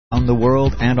On the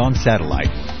world and on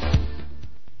satellite.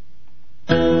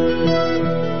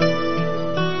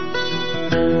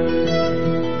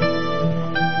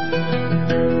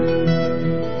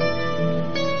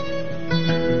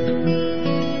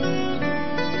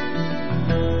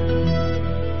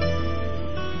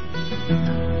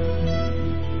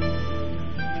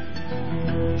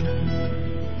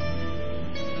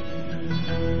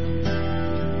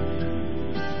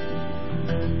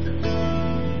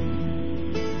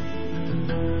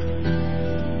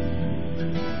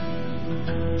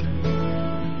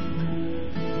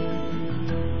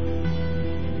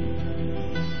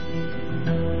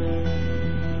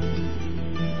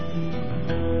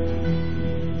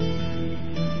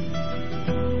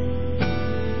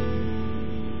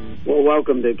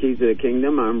 Welcome to Keys of the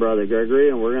Kingdom. I'm Brother Gregory,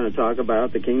 and we're going to talk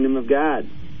about the Kingdom of God.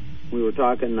 We were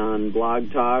talking on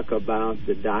Blog Talk about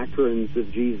the doctrines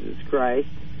of Jesus Christ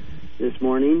this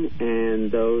morning,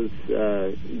 and those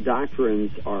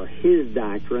doctrines are His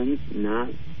doctrines, not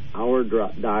our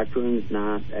doctrines,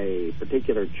 not a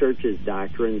particular church's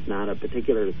doctrines, not a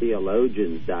particular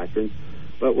theologian's doctrines,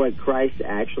 but what Christ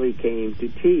actually came to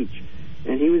teach.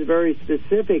 And He was very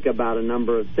specific about a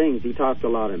number of things. He talked a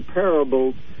lot in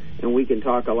parables, and we can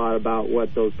talk a lot about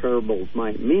what those parables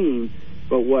might mean,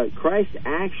 but what Christ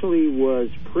actually was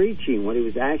preaching, what He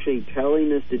was actually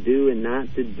telling us to do and not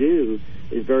to do,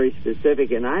 is very specific.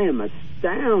 And I am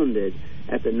astounded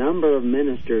at the number of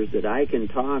ministers that I can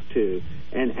talk to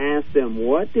and ask them,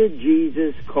 what did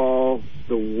Jesus call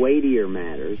the weightier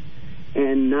matters?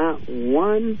 And not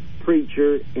one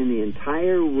preacher in the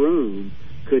entire room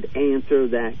could answer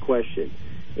that question.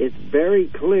 It's very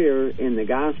clear in the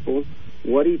gospel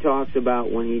what He talks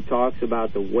about when He talks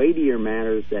about the weightier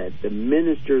matters that the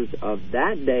ministers of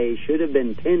that day should have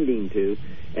been tending to,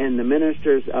 and the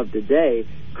ministers of today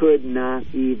could not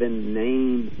even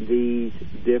name these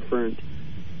different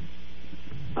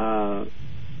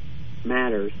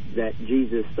matters that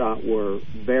Jesus thought were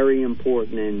very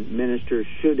important and ministers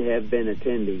should have been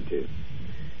attending to.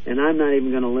 And I'm not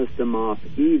even going to list them off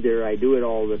either. I do it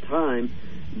all the time,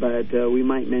 but we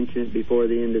might mention it before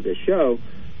the end of the show.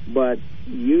 But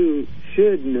you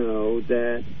should know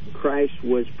that Christ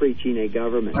was preaching a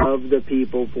government of the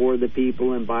people, for the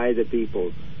people, and by the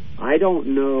people. I don't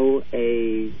know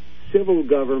a civil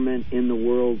government in the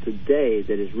world today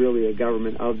that is really a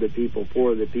government of the people,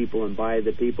 for the people, and by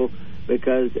the people,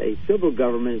 because a civil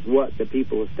government is what the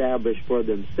people establish for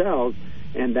themselves,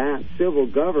 and that civil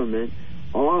government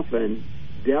often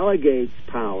delegates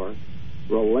power,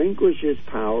 relinquishes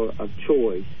power of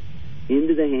choice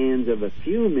into the hands of a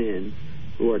few men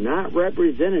who are not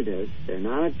representatives. They're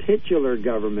not a titular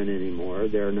government anymore.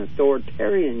 They're an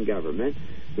authoritarian government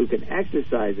who can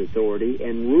exercise authority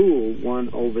and rule one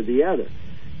over the other.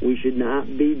 We should not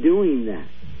be doing that.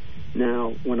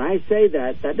 Now, when I say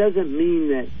that, that doesn't mean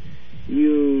that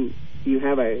you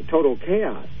have a total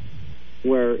chaos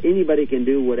where anybody can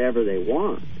do whatever they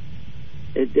want.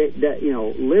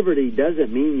 Liberty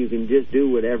doesn't mean you can just do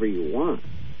whatever you want.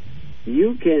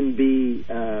 You can be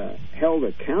held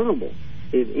accountable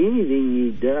if anything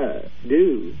you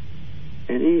do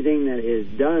and anything that is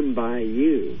done by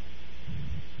you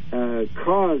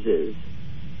causes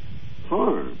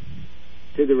harm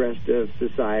to the rest of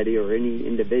society or any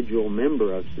individual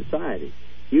member of society.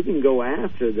 You can go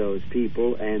after those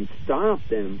people and stop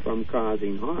them from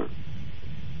causing harm.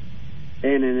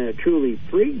 And in a truly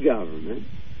free government,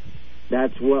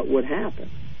 that's what would happen.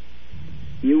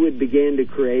 You would begin to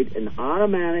create an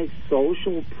automatic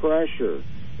social pressure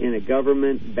in a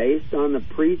government based on the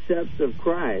precepts of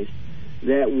Christ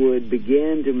that would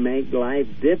begin to make life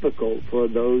difficult for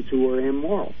those who are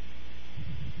immoral.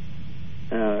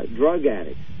 Drug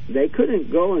addicts, they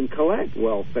couldn't go and collect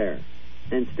welfare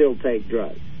and still take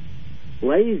drugs.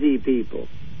 Lazy people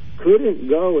couldn't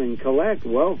go and collect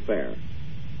welfare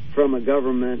from a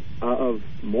government of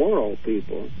moral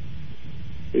people,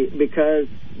 because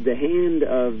the hand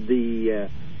of the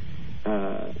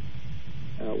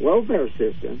welfare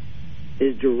system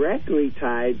is directly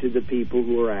tied to the people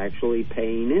who are actually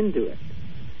paying into it.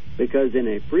 Because in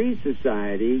a free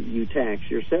society, you tax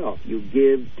yourself. You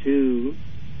give to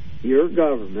your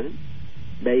government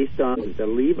based on the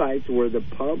Levites were the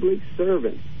public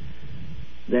servants.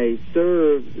 They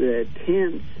served the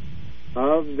tents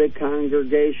of the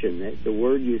congregation. The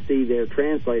word you see there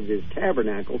translated as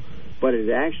tabernacle, but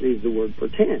it actually is the word for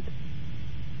tent.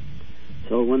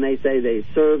 So when they say they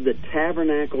serve the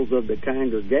tabernacles of the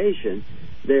congregation,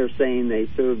 they're saying they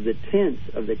serve the tents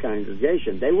of the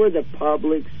congregation. They were the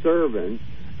public servants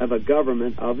of a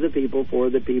government of the people, for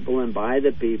the people, and by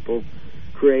the people,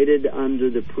 created under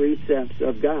the precepts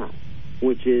of God.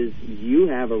 which is you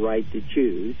have a right to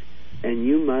choose, and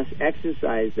you must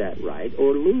exercise that right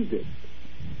or lose it.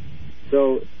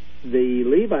 So the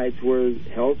Levites were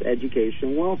health, education,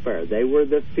 and welfare. They were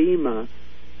the FEMA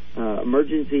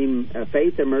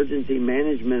Faith Emergency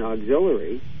Management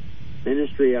Auxiliary,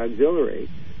 Ministry Auxiliary,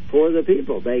 for the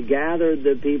people. They gathered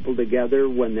the people together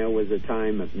when there was a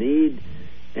time of need,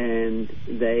 and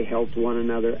they helped one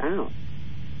another out.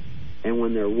 And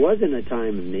when there wasn't a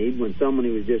time of need, when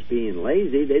somebody was just being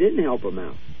lazy, they didn't help them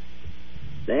out.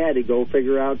 They had to go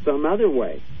figure out some other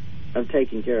way of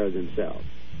taking care of themselves,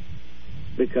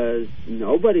 because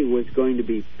nobody was going to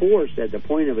be forced at the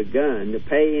point of a gun to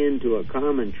pay into a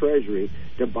common treasury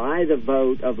to buy the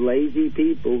vote of lazy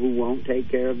people who won't take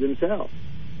care of themselves.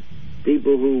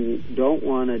 People who don't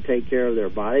want to take care of their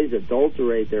bodies,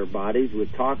 adulterate their bodies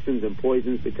with toxins and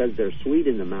poisons because they're sweet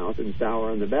in the mouth and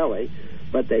sour in the belly,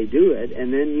 but they do it,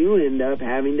 and then you end up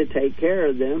having to take care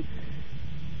of them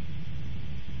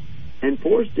and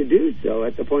forced to do so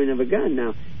at the point of a gun.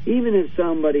 Now, even if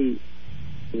somebody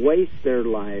wastes their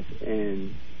life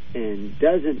and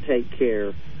doesn't take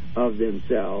care of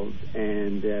themselves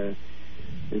and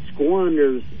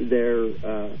squanders their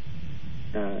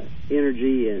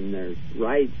energy and their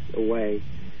rights away,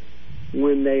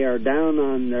 when they are down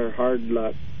on their hard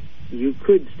luck, you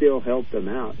could still help them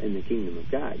out in the kingdom of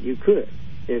God. You could,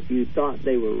 if you thought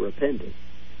they were repentant.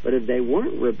 But if they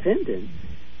weren't repentant,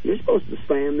 you're supposed to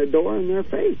slam the door in their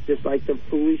face, just like the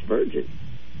foolish virgin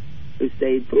who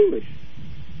stayed foolish,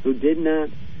 who did not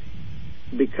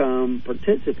become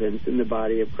participants in the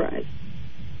body of Christ,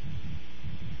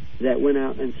 that went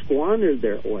out and squandered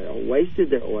their oil, wasted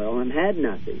their oil, and had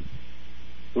nothing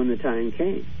when the time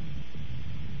came.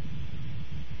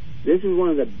 This is one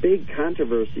of the big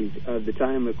controversies of the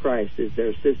time of Christ, is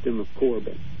their system of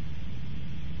Corbin,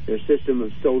 their system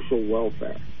of social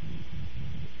welfare.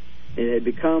 It had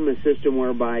become a system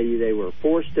whereby they were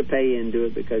forced to pay into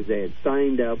it because they had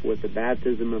signed up with the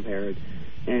baptism of Herod,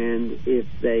 and if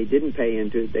they didn't pay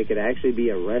into it, they could actually be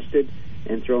arrested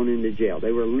and thrown into jail.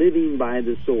 They were living by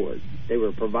the sword. They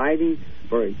were providing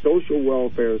for a social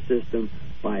welfare system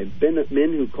by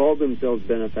men who called themselves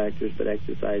benefactors but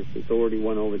exercised authority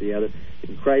one over the other.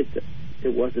 In Christ,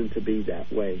 it wasn't to be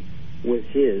that way with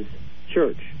His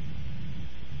church.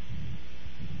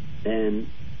 And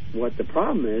what the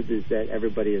problem is that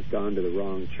everybody has gone to the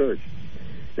wrong church.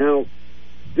 Now,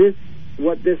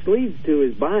 what this leads to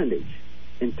is bondage,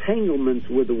 entanglements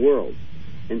with the world.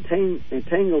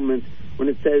 Entanglements, when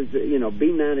it says,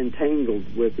 be not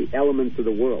entangled with the elements of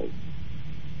the world.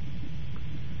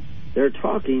 They're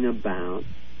talking about,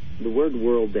 the word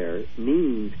world there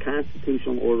means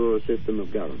constitutional order or system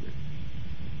of government.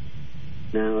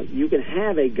 Now, you can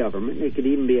have a government, it could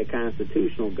even be a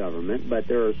constitutional government, but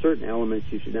there are certain elements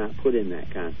you should not put in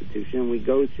that constitution, and we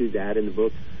go through that in the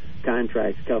book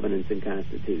Contracts, Covenants, and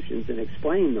Constitutions, and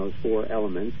explain those four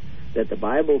elements that the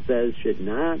Bible says should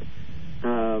not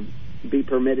be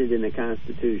permitted in the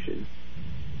Constitution.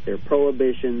 They're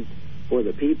prohibitions for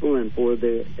the people and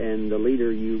the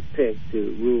leader you pick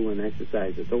to rule and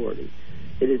exercise authority.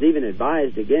 It is even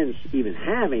advised against even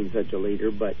having such a leader,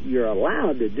 but you're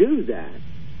allowed to do that.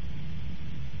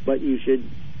 But you should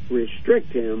restrict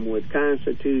him with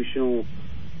constitutional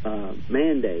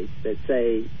mandates that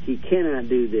say he cannot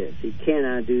do this, he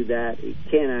cannot do that, he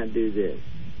cannot do this.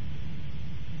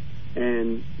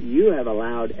 And you have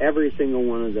allowed every single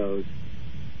one of those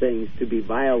things to be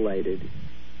violated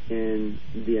in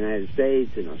the United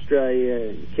States, in Australia,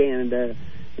 in Canada,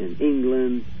 in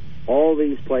England. All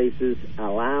these places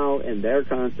allow in their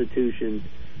constitutions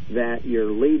that your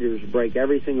leaders break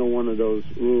every single one of those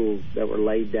rules that were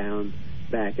laid down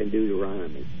back in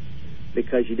Deuteronomy.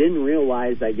 Because you didn't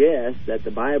realize, I guess, that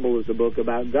the Bible is a book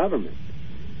about government.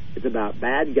 It's about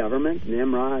bad government,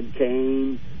 Nimrod,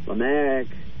 Cain, Lamech,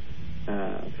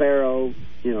 Pharaoh,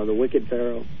 the wicked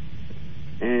Pharaoh,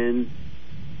 and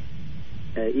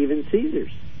even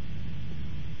Caesar's.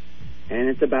 And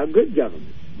it's about good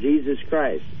government. Jesus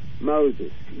Christ,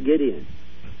 Moses, Gideon.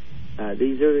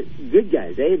 These are good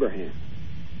guys, Abraham.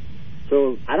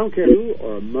 So I don't care who,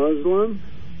 or a Muslim,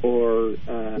 or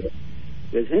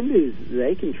because Hindus,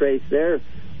 they can trace their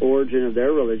origin of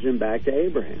their religion back to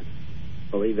Abraham.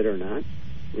 Believe it or not,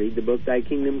 read the book Thy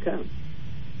Kingdom Come.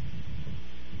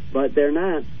 But they're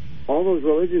not. All those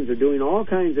religions are doing all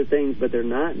kinds of things, but they're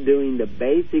not doing the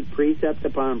basic precept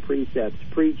upon precepts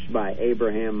preached by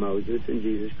Abraham, Moses, and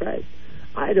Jesus Christ.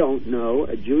 I don't know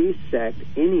a Jewish sect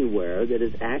anywhere that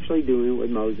is actually doing what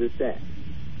Moses said.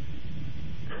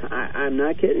 I'm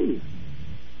not kidding you.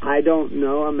 I don't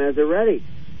know a Masoretic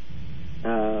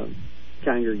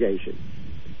congregation.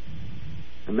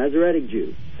 a Masoretic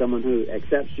Jew, someone who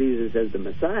accepts Jesus as the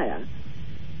Messiah,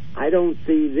 I don't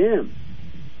see them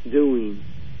doing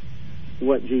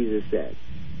what Jesus said.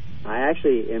 I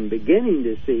actually am beginning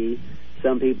to see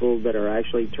some people that are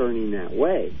actually turning that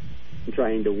way and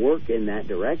trying to work in that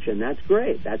direction. That's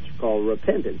great. That's called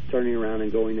repentance, turning around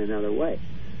and going another way.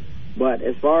 But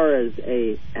as far as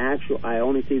I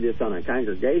only see this on a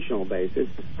congregational basis.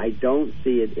 I don't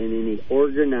see it in any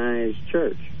organized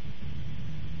church.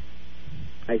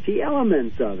 I see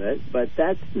elements of it, but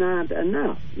that's not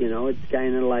enough. It's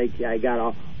kind of like I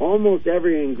got almost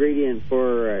every ingredient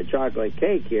for a chocolate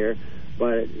cake here,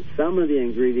 but some of the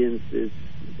ingredients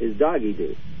is doggy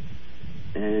do.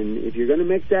 And if you're going to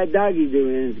mix that doggy do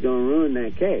in, it's going to ruin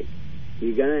that cake.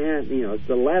 You're going to have, it's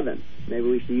the leaven. Maybe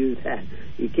we should use that.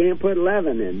 You can't put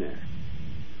leaven in there.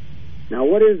 Now,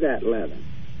 what is that leaven?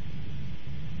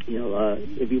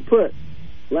 If you put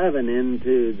leaven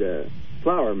into the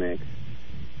flour mix,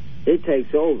 it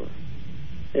takes over.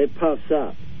 It puffs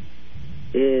up.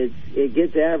 It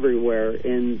gets everywhere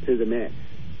into the mix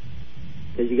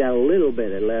because you got a little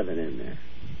bit of leaven in there.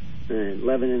 And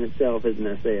leaven in itself isn't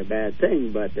necessarily a bad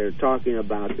thing, but they're talking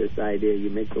about this idea you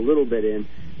mix a little bit in,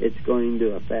 it's going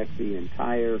to affect the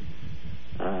entire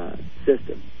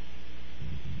system.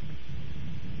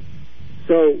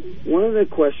 So one of the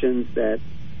questions that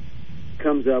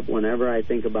comes up whenever I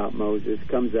think about Moses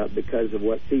comes up because of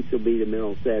what Cecil B.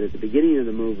 DeMille said at the beginning of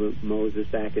the movement Moses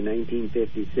back in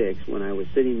 1956 when I was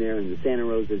sitting there in the Santa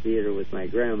Rosa Theater with my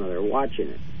grandmother watching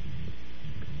it.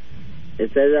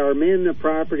 It says, are men the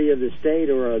property of the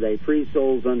state or are they free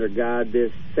souls under God?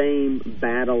 This same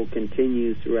battle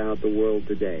continues throughout the world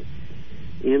today.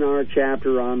 In our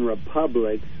chapter on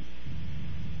republics,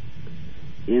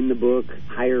 in the book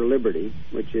Higher Liberty,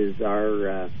 which is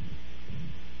our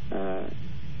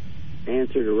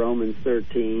answer to Romans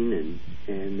 13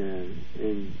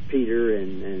 and Peter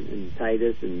and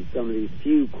Titus and some of these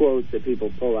few quotes that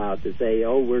people pull out to say,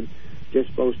 we're just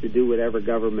supposed to do whatever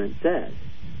government says.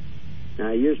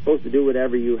 Now, you're supposed to do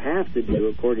whatever you have to do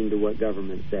according to what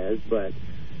government says, but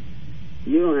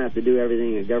you don't have to do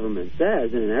everything a government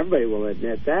says, and everybody will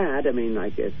admit that. I mean,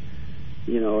 like if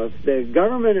the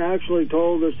government actually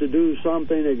told us to do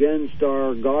something against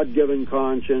our God-given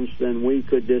conscience, then we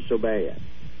could disobey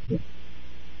it.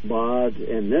 But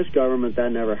in this government,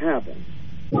 that never happens.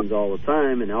 It happens all the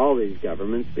time in all these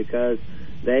governments because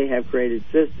they have created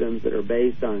systems that are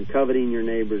based on coveting your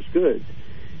neighbor's goods.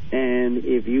 And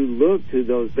if you look to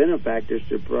those benefactors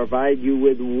to provide you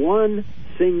with one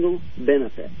single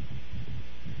benefit,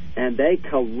 and they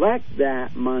collect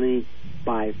that money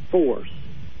by force,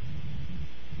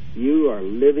 you are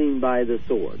living by the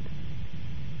sword.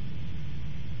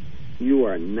 You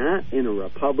are not in a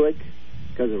republic,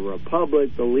 because a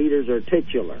republic, the leaders are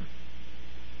titular.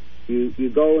 You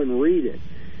go and read it.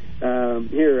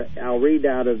 Here, I'll read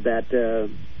out of that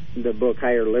the book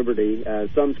Higher Liberty.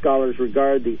 Some scholars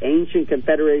regard the ancient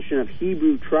confederation of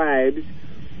Hebrew tribes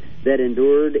that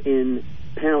endured in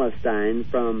Palestine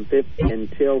from 50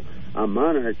 until a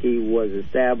monarchy was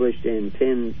established in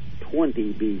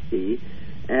 1020 BC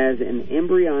as an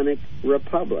embryonic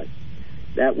republic.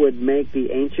 That would make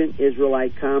the ancient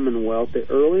Israelite Commonwealth the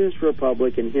earliest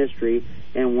republic in history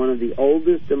and one of the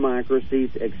oldest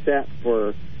democracies, except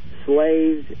for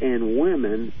slaves and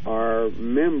women are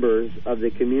members of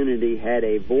the community, had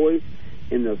a voice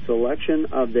in the selection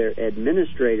of their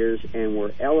administrators and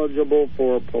were eligible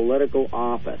for political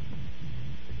office.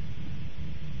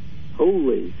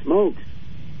 Holy smokes!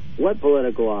 What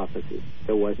political offices?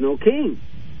 There was no king.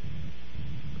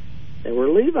 There were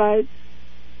Levites,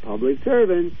 public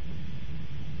servants,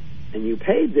 and you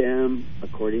paid them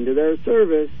according to their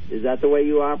service. Is that the way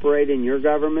you operate in your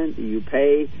government? Do you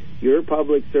pay your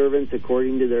public servants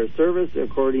according to their service,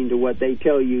 according to what they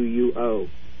tell you you owe?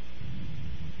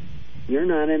 You're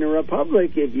not in a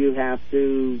republic if you have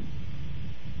to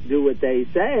do what they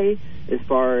say as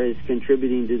far as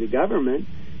contributing to the government.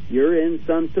 You're in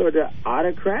some sort of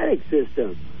autocratic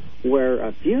system where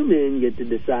a few men get to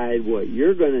decide what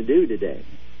you're going to do today.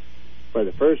 For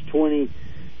the first 20%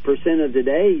 of the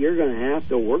day, you're going to have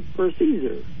to work for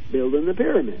Caesar, building the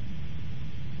pyramid.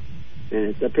 And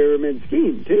it's a pyramid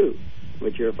scheme, too,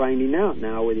 which you're finding out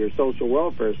now with your social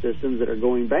welfare systems that are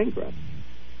going bankrupt.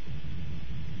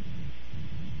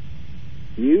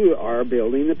 You are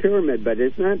building the pyramid, but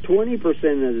it's not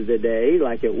 20% of the day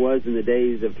like it was in the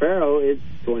days of Pharaoh. It's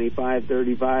 25,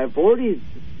 35,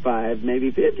 45,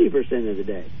 maybe 50% of the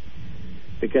day.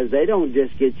 Because they don't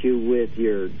just get you with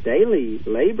your daily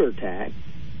labor tax.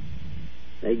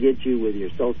 They get you with your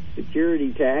Social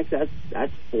Security tax.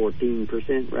 That's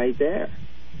 14% right there.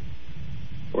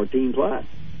 14 plus.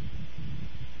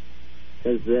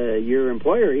 Because your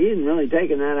employer, he isn't really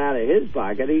taking that out of his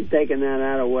pocket. He's taking that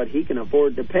out of what he can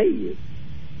afford to pay you.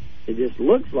 It just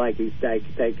looks like he's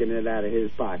taking it out of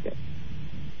his pocket.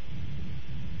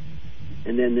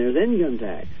 And then there's income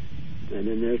tax. And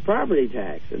then there's property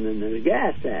tax. And then there's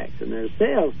gas tax. And there's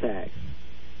sales tax.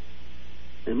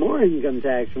 And more income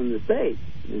tax from the state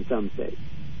in some states.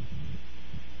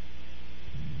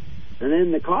 And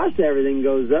then the cost of everything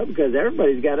goes up because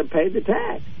everybody's got to pay the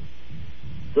tax.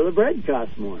 So the bread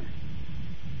costs more.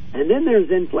 And then there's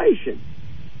inflation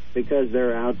because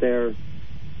they're out there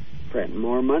printing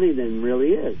more money than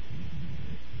really is.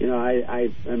 You know,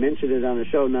 I mentioned it on a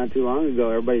show not too long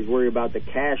ago. Everybody's worried about the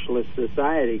cashless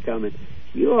society coming.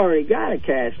 You already got a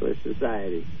cashless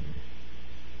society.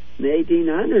 In the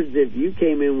 1800s, if you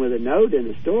came in with a note in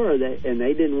a store and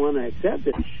they didn't want to accept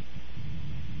it,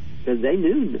 because they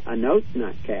knew a note's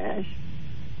not cash.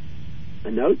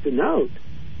 A note's a note.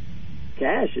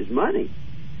 Cash is money.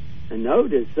 A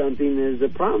note is something that is a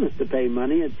promise to pay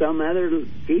money at some other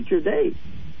future date.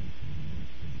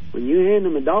 When you hand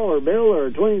them a $1 bill or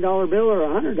a $20 bill or a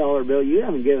 $100 bill, you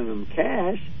haven't given them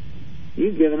cash.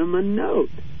 You've given them a note.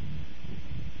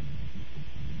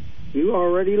 You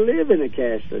already live in a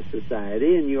cashless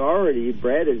society, and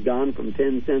bread has gone from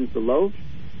 10 cents a loaf.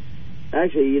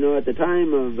 Actually, you know, at the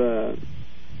time of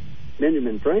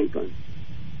Benjamin Franklin,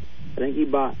 I think he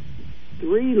bought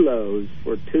 3 loaves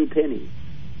for 2 pennies,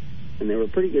 and they were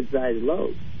pretty good-sized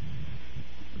loaves.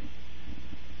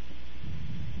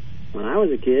 When I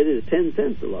was a kid, it was 10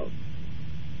 cents a loaf.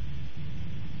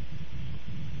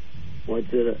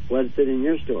 What's it in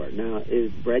your store? Now, is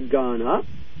bread gone up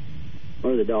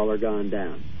or the dollar gone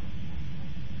down?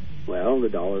 Well, the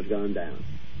dollar's gone down.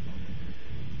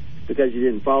 Because you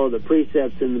didn't follow the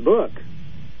precepts in the book.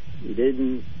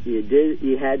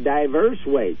 You had diverse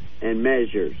weights and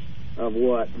measures of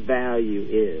what value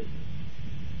is.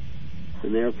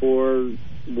 And therefore,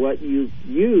 what you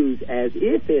use as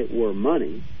if it were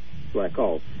money, what I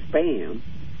call spam,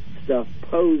 stuff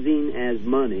posing as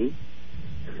money,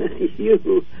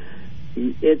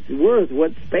 it's worth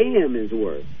what spam is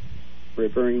worth,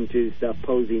 referring to stuff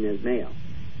posing as mail.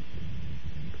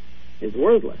 It's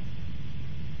worthless.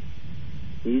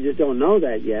 You just don't know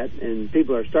that yet, and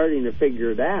people are starting to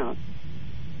figure it out.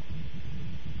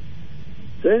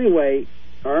 So anyway,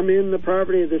 are men the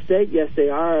property of the state? Yes, they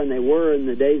are, and they were in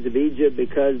the days of Egypt,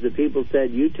 because the people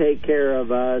said, you take care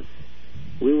of us,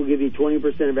 we will give you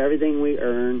 20% of everything we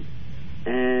earn,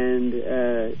 and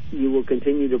you will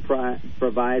continue to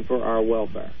provide for our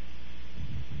welfare.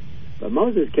 But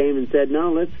Moses came and said,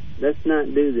 no, let's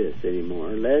not do this anymore.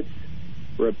 Let's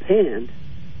repent.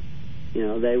 You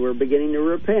know, they were beginning to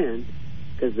repent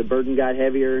because the burden got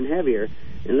heavier and heavier.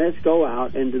 And let's go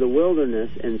out into the wilderness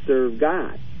and serve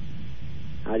God.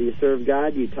 How do you serve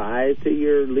God? You tithe to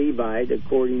your Levite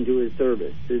according to his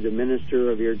service, to the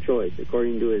minister of your choice,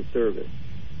 according to his service.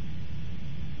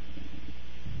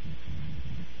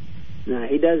 Now,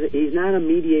 he's not a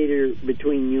mediator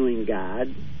between you and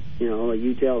God. You know,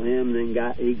 you tell him, then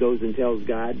God, he goes and tells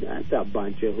God. That's a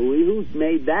bunch of hooey. Who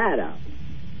made that up?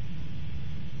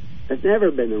 That's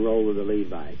never been the role of the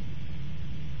Levite.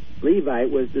 Levite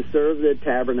was to serve the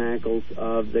tabernacles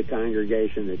of the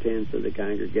congregation, the tents of the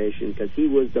congregation, because he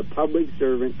was the public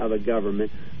servant of a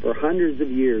government for hundreds of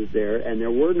years there, and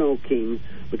there were no kings,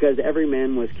 because every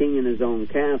man was king in his own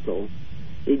castle.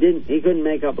 He couldn't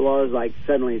make up laws like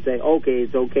suddenly say, okay,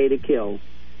 it's okay to kill.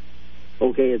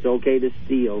 Okay, it's okay to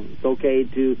steal. It's okay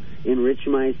to enrich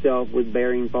myself with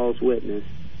bearing false witness.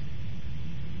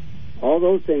 All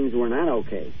those things were not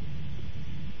okay.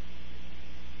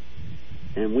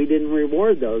 And we didn't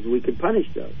reward those. We could punish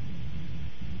those.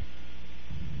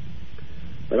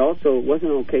 But also, it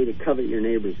wasn't okay to covet your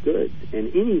neighbor's goods.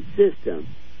 And any system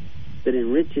that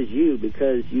enriches you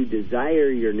because you desire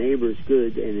your neighbor's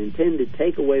goods and intend to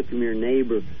take away from your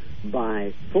neighbor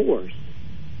by force,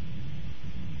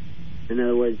 in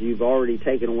other words, you've already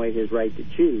taken away his right to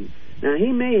choose. Now,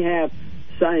 he may have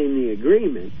signed the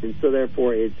agreement, and so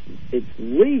therefore it's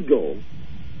legal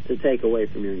to take away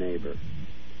from your neighbor,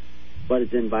 but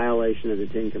it's in violation of the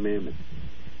 10 Commandments.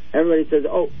 Everybody says,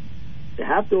 oh, you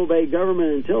have to obey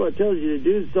government until it tells you to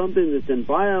do something that's in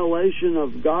violation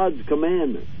of God's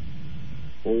commandments.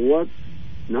 Well, what's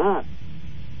not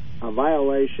a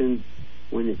violation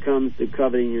when it comes to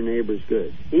coveting your neighbor's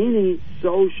goods? Any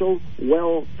social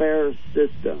welfare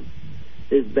system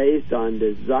is based on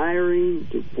desiring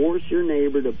to force your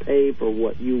neighbor to pay for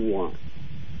what you want.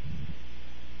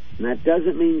 And that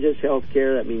doesn't mean just health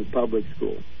care, that means public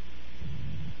school.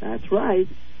 That's right.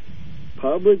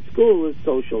 Public school is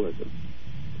socialism.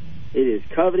 It is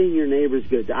coveting your neighbor's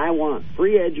goods. I want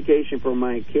free education for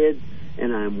my kids,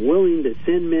 and I'm willing to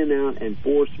send men out and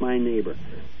force my neighbor.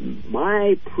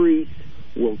 My priests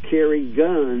will carry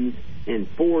guns and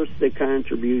force the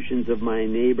contributions of my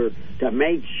neighbor to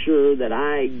make sure that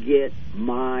I get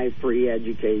my free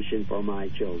education for my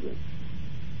children.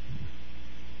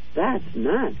 That's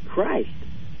not Christ.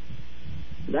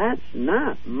 That's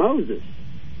not Moses.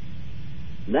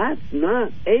 That's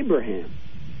not Abraham.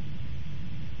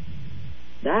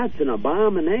 That's an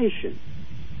abomination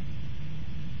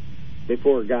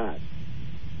before God.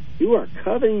 You are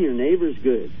coveting your neighbor's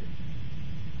goods.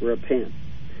 Repent.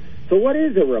 So what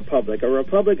is a republic? A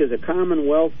republic is a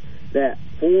commonwealth, that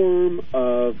form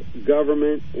of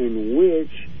government in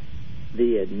which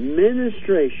the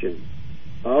administration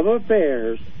of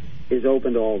affairs is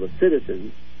open to all the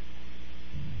citizens.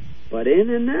 But in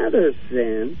another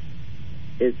sense,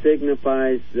 it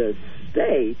signifies the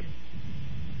state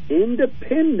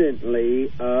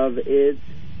independently of its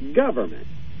government.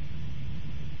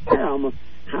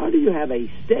 How do you have a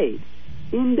state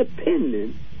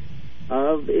independent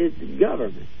of its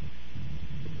government?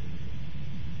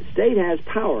 The state has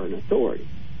power and authority.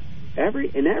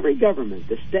 In every government,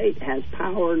 the state has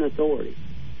power and authority.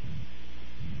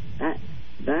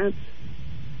 That's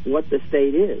what the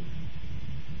state is.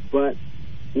 But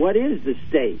what is the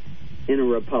state in a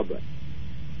republic?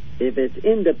 If it's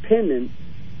independent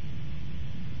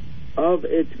of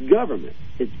its government,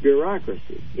 its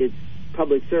bureaucracy, its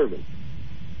public servants.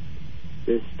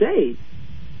 The state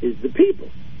is the people.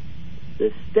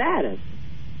 The status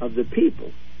of the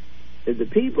people. If the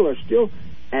people are still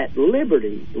at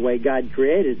liberty, the way God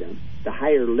created them, the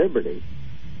higher liberty,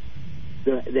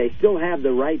 they still have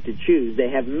the right to choose. They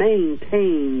have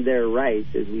maintained their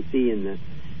rights, as we see in the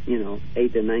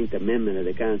 8th and 9th Amendment of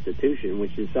the Constitution,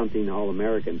 which is something all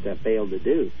Americans have failed to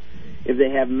do. If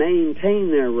they have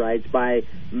maintained their rights by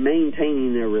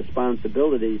maintaining their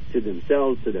responsibilities to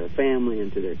themselves, to their family,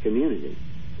 and to their community,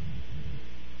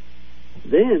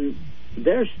 then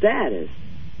their status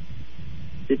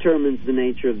determines the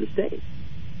nature of the state.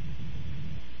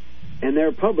 And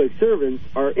their public servants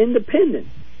are independent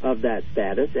of that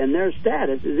status, and their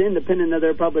status is independent of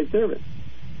their public servants.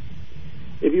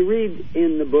 If you read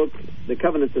in the book, The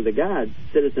Covenants of the Gods,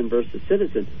 Citizen versus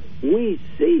Citizen, we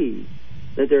see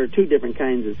that there are two different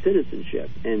kinds of citizenship.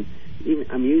 And even,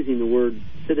 I'm using the word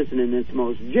citizen in its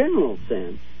most general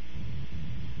sense,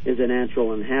 is a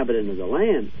natural inhabitant of the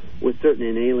land with certain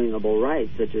inalienable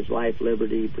rights, such as life,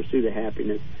 liberty, pursuit of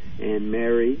happiness, and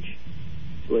marriage.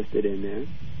 It's listed in there.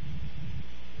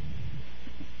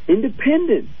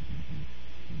 Independent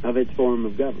of its form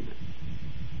of government.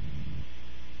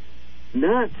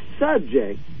 Not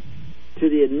subject to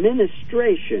the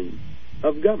administration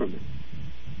of government.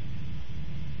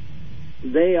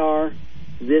 They are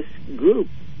this group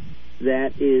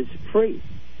that is free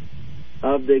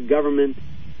of the government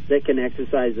that can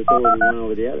exercise authority one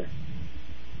over the other.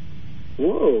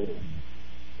 Whoa.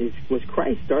 Was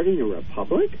Christ starting a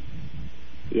republic?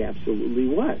 He absolutely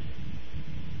was.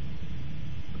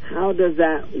 How does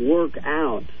that work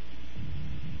out?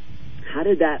 How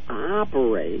did that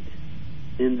operate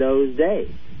in those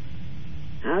days?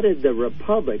 How did the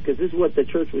republic, because this is what the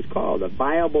church was called, a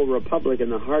viable republic in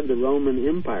the heart of the Roman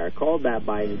Empire, called that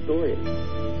by historians.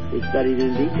 We studied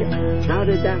in detail. How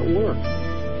did that work?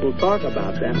 We'll talk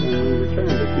about that when we return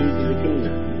to Keys of the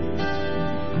Kingdom.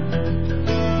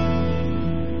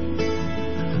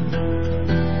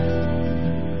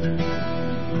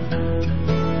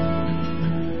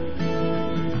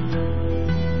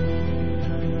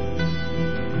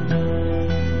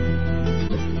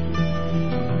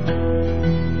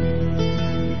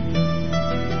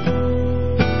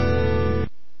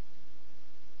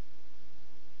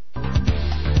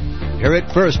 Hear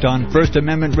it first on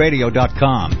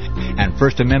FirstAmendmentRadio.com and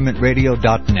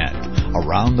FirstAmendmentRadio.net,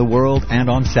 around the world and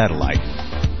on satellite.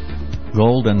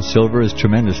 Gold and silver is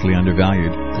tremendously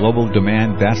undervalued. Global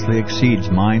demand vastly exceeds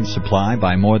mine supply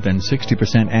by more than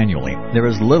 60% annually. There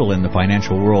is little in the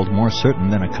financial world more certain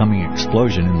than a coming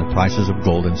explosion in the prices of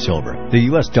gold and silver. The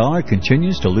U.S. dollar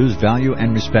continues to lose value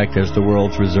and respect as the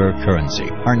world's reserve currency.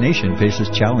 Our nation faces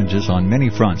challenges on many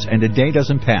fronts, and a day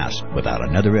doesn't pass without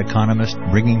another economist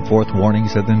bringing forth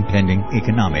warnings of impending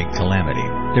economic calamity.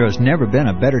 There has never been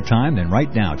a better time than right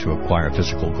now to acquire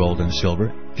physical gold and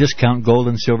silver. Discount Gold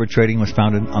and Silver Trading was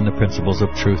founded on the principles of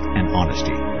truth and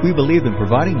honesty. We believe in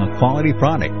providing a quality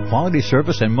product, quality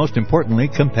service, and most importantly,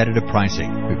 competitive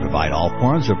pricing. We provide all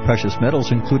forms of precious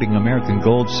metals, including American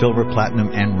gold, silver, platinum,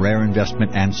 and rare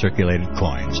investment and circulated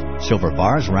coins. Silver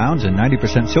bars, rounds, and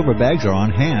 90% silver bags are on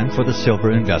hand for the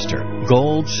silver investor.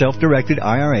 Gold self-directed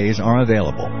IRAs are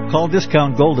available. Call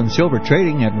Discount Gold and Silver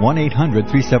Trading at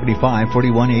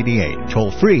 1-800-375-4188.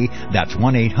 Toll free, that's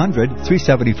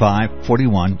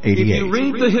 1-800-375-4188. If you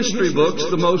read the history books,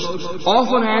 the most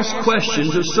often asked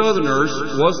question to Southerners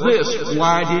was this: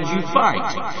 why did you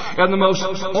fight? And the most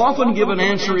often given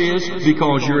answer is,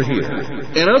 because you're here.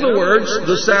 In other words,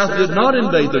 the South did not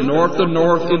invade the North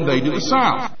invaded the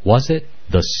South. Was it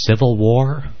the Civil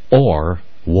War or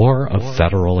War of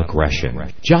Federal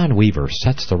Aggression? John Weaver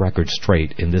sets the record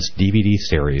straight in this DVD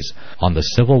series on the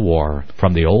Civil War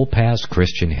from the Old Past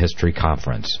Christian History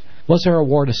Conference. Was there a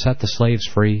war to set the slaves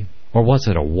free? Or was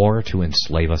it a war to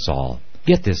enslave us all?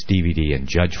 Get this DVD and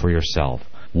judge for yourself.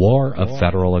 War of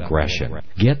Federal Aggression.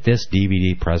 Get this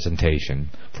DVD presentation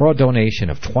for a donation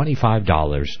of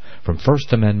 $25 from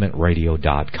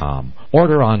FirstAmendmentRadio.com.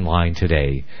 Order online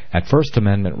today at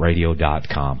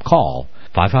FirstAmendmentRadio.com. Call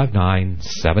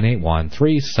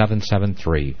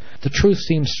 559-781-3773. The truth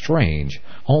seems strange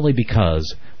only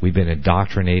because we've been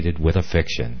indoctrinated with a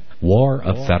fiction. War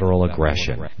of Federal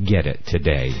Aggression. Get it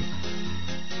today.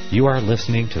 You are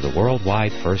listening to the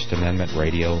Worldwide First Amendment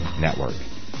Radio Network.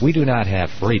 We do not have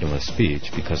freedom of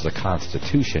speech because the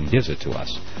Constitution gives it to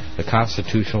us. The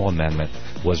constitutional amendment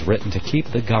was written to keep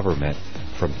the government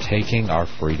from taking our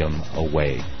freedom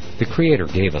away. The Creator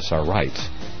gave us our rights,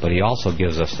 but He also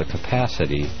gives us the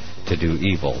capacity to do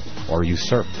evil or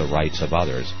usurp the rights of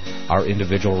others. Our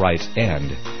individual rights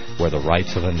end where the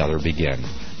rights of another begin.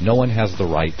 No one has the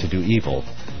right to do evil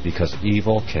because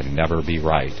evil can never be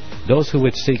right. Those who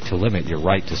would seek to limit your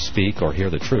right to speak or hear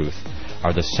the truth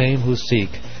are the same who seek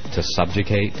to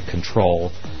subjugate,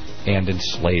 control, and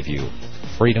enslave you.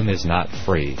 Freedom is not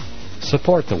free.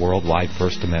 Support the Worldwide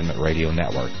First Amendment Radio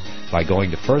Network by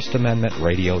going to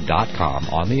FirstAmendmentRadio.com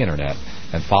on the Internet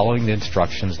and following the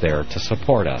instructions there to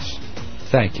support us.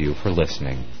 Thank you for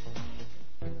listening.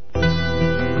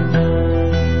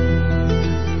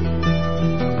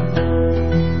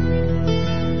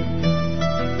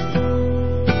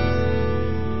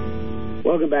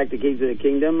 Welcome back to Keys of the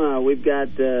Kingdom. We've got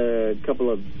a couple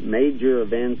of major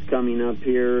events coming up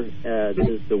here. This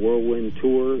is the Whirlwind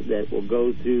Tour that will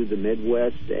go through the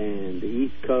Midwest and the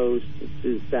East Coast,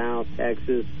 through South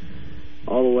Texas,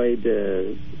 all the way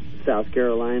to South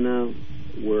Carolina.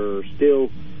 We're still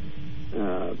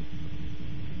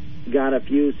got a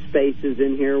few spaces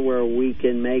in here where we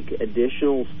can make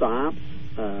additional stops.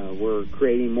 We're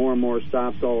creating more and more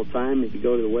stops all the time. If you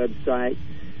go to the website,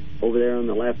 over there on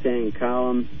the left-hand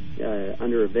column,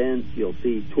 under events, you'll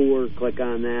see tour. Click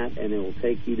on that, and it will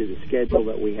take you to the schedule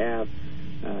that we have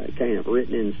kind of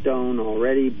written in stone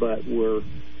already, but we're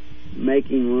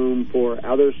making room for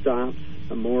other stops,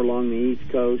 more along the East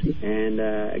Coast. And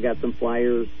I got some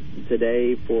flyers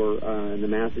today for the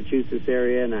Massachusetts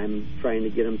area, and I'm trying to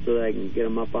get them so that I can get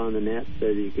them up on the net so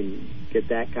that you can get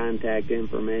that contact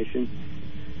information.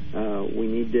 We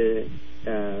need to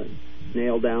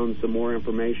nail down some more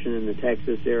information in the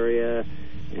Texas area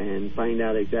and find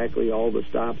out exactly all the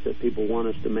stops that people want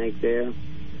us to make there.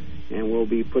 And we'll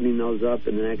be putting those up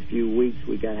in the next few weeks.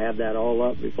 We got to have that all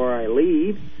up before I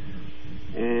leave.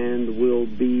 And we'll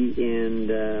be in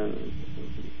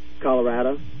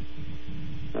Colorado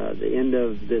the end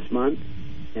of this month,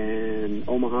 and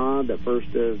Omaha the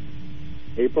 1st of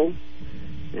April,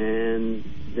 and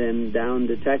then down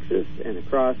to Texas and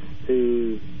across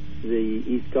to the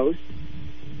East Coast.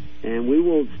 And we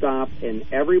will stop in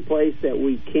every place that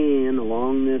we can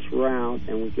along this route,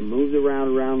 and we can move the route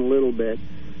around a little bit,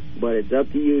 but it's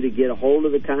up to you to get a hold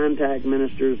of the contact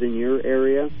ministers in your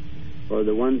area or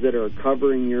the ones that are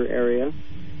covering your area.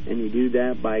 And you do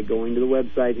that by going to the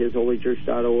website,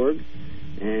 hisholychurch.org,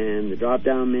 and the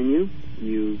drop-down menu.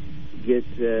 You get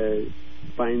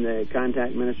find the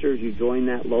contact ministers. You join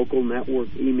that local network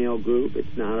email group.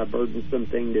 It's not a burdensome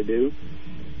thing to do,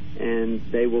 and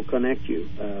they will connect you.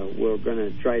 We're going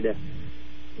to try to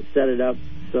set it up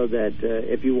so that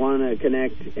if you want to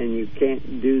connect and you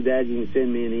can't do that, you can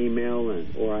send me an email,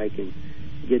 or I can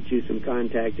get you some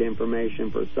contact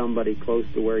information for somebody close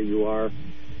to where you are,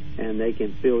 and they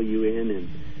can fill you in and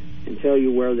tell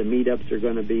you where the meetups are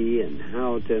going to be and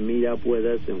how to meet up with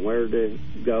us and where to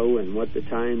go and what the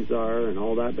times are and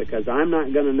all that, because I'm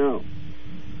not going to know.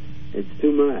 It's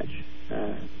too much.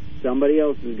 somebody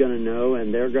else is going to know,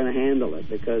 and they're going to handle it,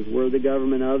 because we're the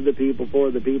government of the people,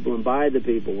 for the people, and by the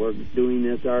people. We're doing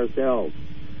this ourselves.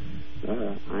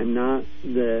 I'm not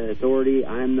the authority.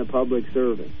 I'm the public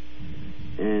servant.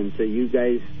 And so you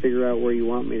guys figure out where you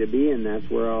want me to be, and that's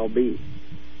where I'll be.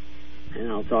 And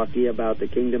I'll talk to you about the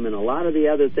kingdom and a lot of the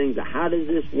other things. How does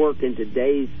this work in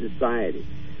today's society?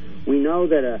 We know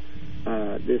that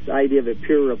this idea of a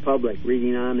pure republic,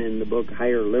 reading on in the book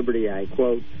Higher Liberty, I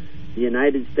quote, "The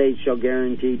United States shall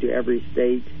guarantee to every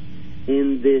state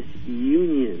in this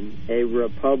union a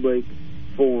republic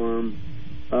form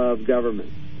of government."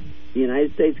 The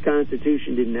United States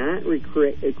Constitution did not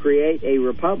create a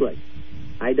republic.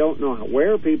 I don't know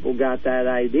where people got that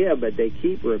idea, but they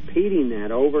keep repeating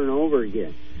that over and over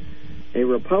again. A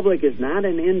republic is not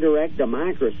an indirect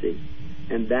democracy,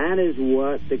 and that is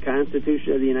what the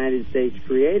Constitution of the United States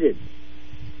created.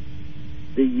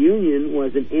 The Union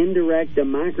was an indirect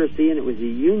democracy, and it was a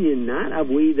union not of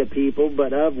we the people,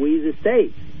 but of we the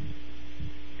states.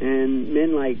 And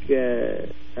men like,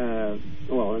 a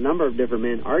number of different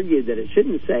men argued that it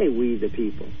shouldn't say we the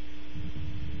people.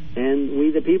 And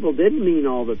we the people didn't mean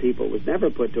all the people. It was never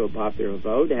put to a popular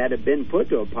vote. Had it been put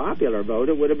to a popular vote,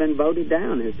 it would have been voted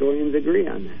down. Historians agree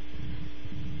on that.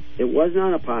 It was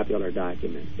not a popular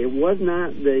document. It was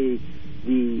not the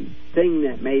thing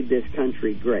that made this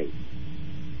country great.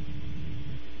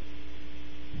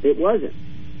 It wasn't.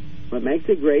 What makes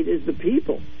it great is the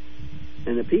people.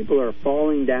 And the people are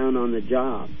falling down on the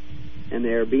job. And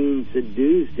they are being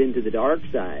seduced into the dark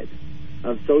side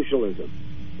of socialism,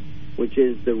 which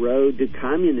is the road to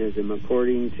communism,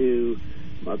 according to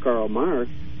Karl Marx.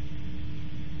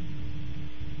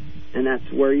 And that's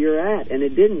where you're at. And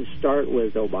it didn't start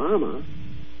with Obama,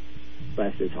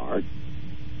 bless his heart.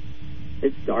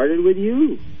 It started with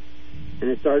you. And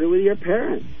it started with your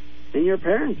parents and your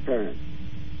parents' parents.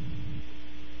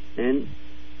 And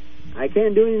I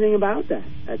can't do anything about that.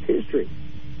 That's history.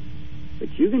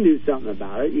 But you can do something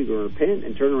about it. You can repent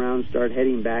and turn around and start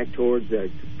heading back towards the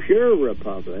pure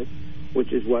republic,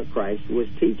 which is what Christ was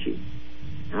teaching,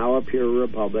 how a pure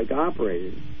republic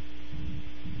operated.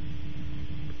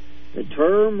 The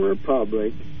term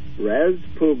republic, res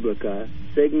publica,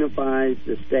 signifies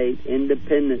the state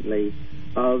independently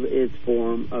of its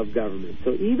form of government.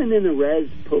 So even in the res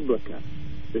publica,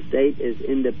 the state is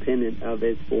independent of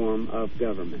its form of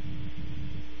government.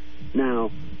 Now,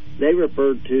 they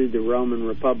referred to the Roman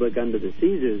Republic under the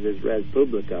Caesars as res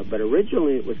publica, but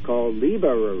originally it was called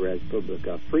libera res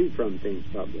publica, free from things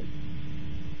public.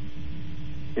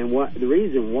 And the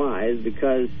reason why is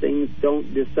because things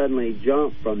don't just suddenly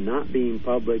jump from not being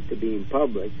public to being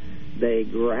public. They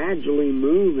gradually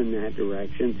move in that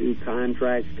direction through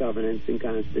contracts, covenants, and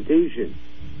constitutions.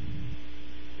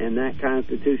 And that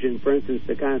constitution, for instance,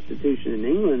 the Constitution in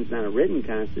England is not a written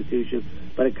constitution,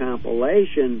 but a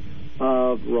compilation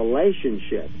of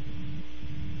relationships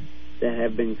that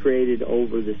have been created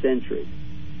over the centuries,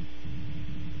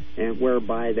 and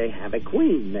whereby they have a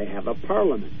queen, they have a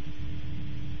parliament.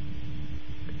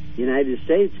 The United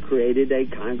States created a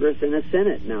Congress and a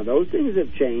Senate. Now, those things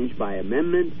have changed by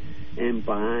amendment and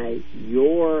by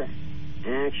your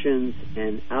actions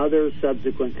and other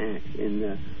subsequent acts. In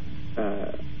the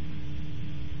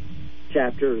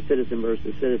chapter Citizen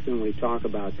versus Citizen, we talk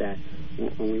about that.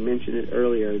 When we mentioned it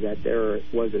earlier, that there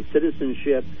was a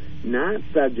citizenship not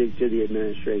subject to the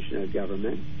administration of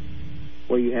government,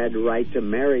 where you had the right to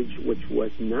marriage, which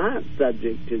was not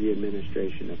subject to the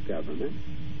administration of government.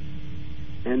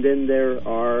 And then there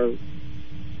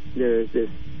is this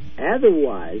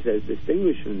otherwise, as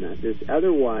distinguished from that, this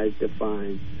otherwise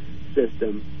defined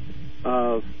system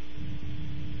of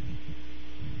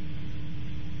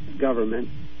government,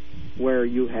 where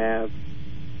you have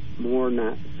more,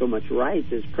 not so much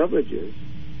rights as privileges,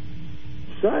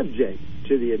 subject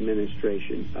to the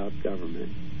administration of government,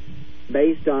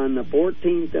 based on the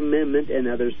 14th Amendment and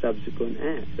other subsequent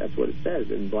acts. That's what it says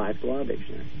in Black's Law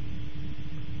Dictionary.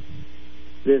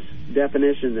 This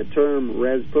definition, the term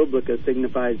res publica,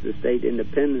 signifies the state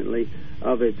independently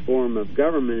of its form of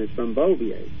government, is from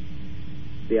Bouvier.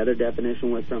 The other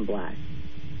definition was from Black.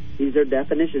 These are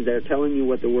definitions. They're telling you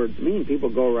what the words mean. People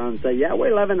go around and say, yeah,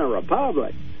 we live in a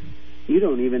republic. You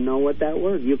don't even know what that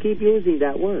word. You keep using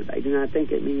that word. I do not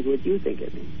think it means what you think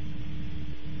it means.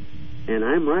 And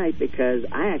I'm right, because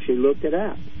I actually looked it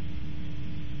up.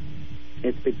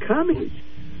 It's becoming.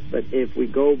 But if we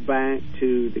go back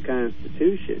to the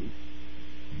Constitution,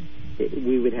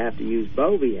 we would have to use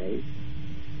Bouvier.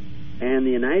 And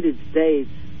the United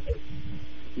States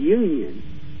Union,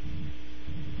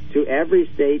 to every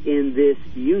state in this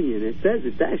union, it says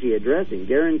it's actually addressing,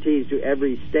 guarantees to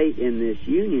every state in this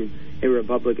union a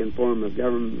republican form of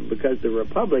government, because the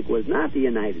republic was not the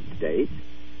United States.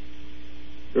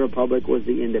 The republic was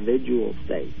the individual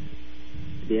states.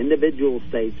 The individual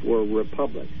states were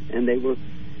republics, and they were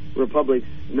republics.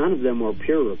 None of them were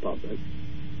pure republics,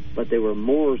 but they were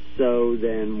more so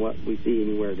than what we see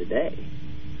anywhere today.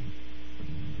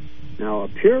 Now, a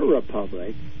pure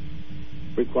republic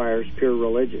requires pure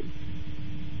religion.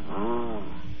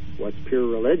 What's pure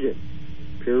religion?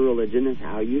 Pure religion is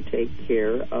how you take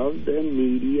care of the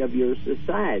needy of your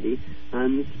society,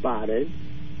 unspotted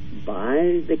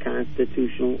by the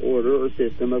constitutional order or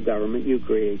system of government you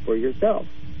create for yourself.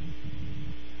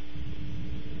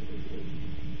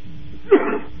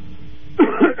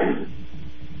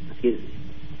 Excuse me.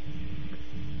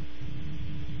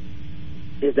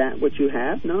 Is that what you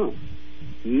have? No.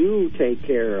 You take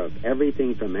care of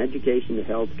everything from education to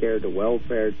health care to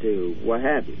welfare to what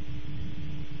have you.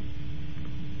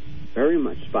 Very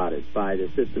much spotted by the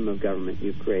system of government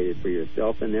you've created for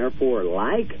yourself, and therefore,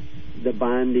 like the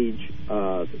bondage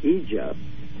of Egypt,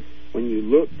 when you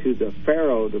looked to the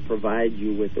Pharaoh to provide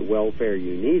you with the welfare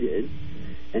you needed,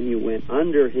 and you went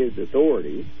under his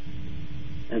authority,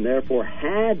 and therefore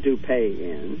had to pay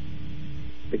in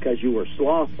because you were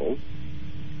slothful,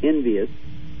 envious,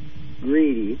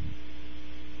 greedy,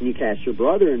 and you cast your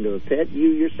brother into a pit,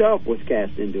 you yourself was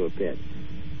cast into a pit.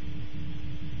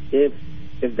 If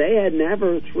they had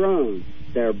never thrown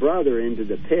their brother into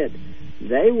the pit,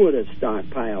 they would have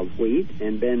stockpiled wheat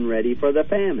and been ready for the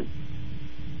famine.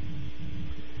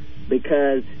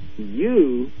 Because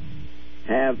you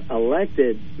have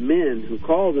elected men who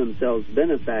call themselves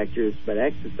benefactors but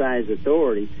exercise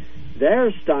authority,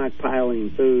 they're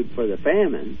stockpiling food for the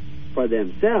famine for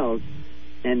themselves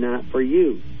and not for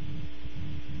you.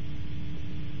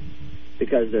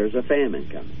 Because there's a famine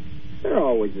coming. There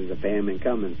always is a famine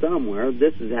coming somewhere.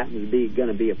 This happens to be going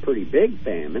to be a pretty big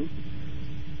famine.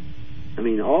 I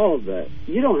mean,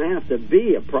 you don't have to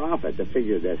be a prophet to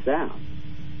figure this out.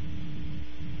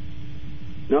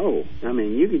 No, I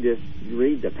mean, you can just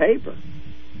read the paper.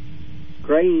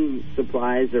 Grain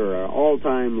supplies are an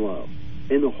all-time low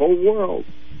in the whole world,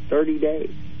 30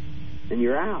 days, and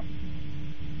you're out.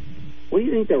 What do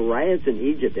you think the riots in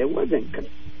Egypt? It wasn't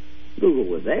Google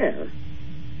was there.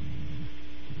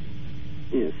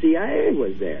 CIA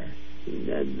was there.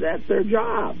 That's their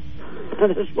job.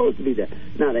 They're supposed to be there.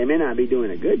 Now, they may not be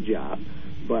doing a good job,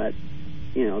 but,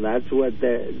 that's what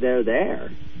they're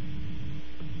there.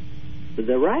 But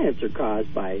the riots are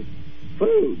caused by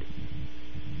food.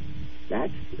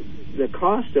 The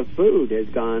cost of food has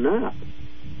gone up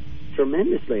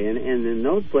tremendously. And in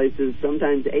those places,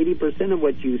 sometimes 80% of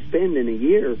what you spend in a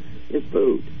year is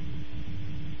food.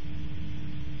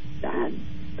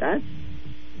 That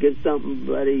gives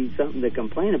somebody something to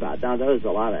complain about. Now, there's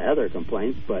a lot of other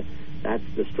complaints, but that's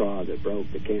the straw that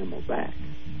broke the camel's back.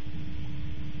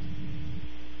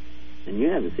 And you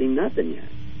haven't seen nothing yet.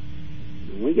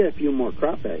 We get a few more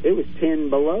crawfish. It was 10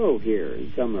 below here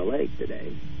in Summer Lake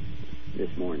today,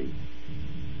 this morning.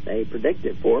 They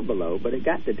predicted 4 below, but it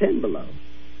got to 10 below.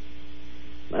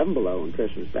 11 below in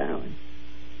Christmas Valley.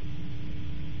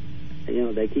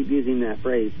 They keep using that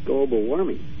phrase, global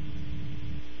warming.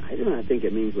 I do not think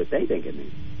it means what they think it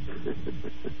means.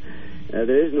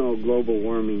 There is no global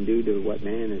warming due to what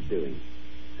man is doing.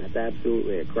 That's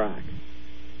absolutely a crock.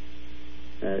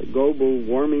 Global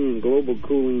warming and global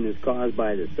cooling is caused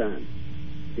by the sun.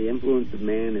 The influence of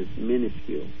man is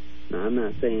minuscule. Now, I'm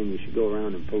not saying you should go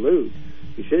around and pollute.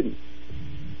 You shouldn't.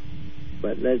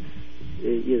 But the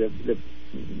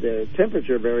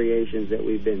temperature variations that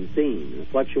we've been seeing, the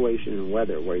fluctuation in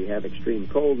weather where you have extreme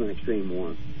cold and extreme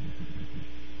warmth,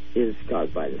 is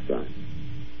caused by the sun,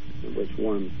 which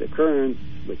warms the currents,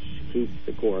 which heats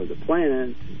the core of the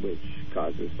planet, which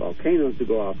causes volcanoes to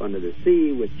go off under the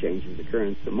sea, which changes the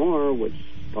currents some more, which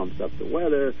pumps up the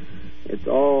weather. It's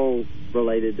all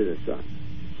related to the sun.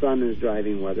 Sun is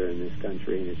driving weather in this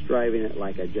country, and it's driving it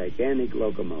like a gigantic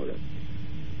locomotive.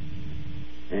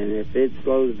 And if it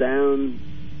slows down,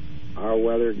 our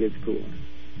weather gets cooler.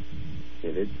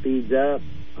 If it speeds up,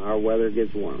 our weather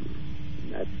gets warmer.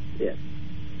 That's it,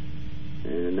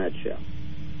 in a nutshell.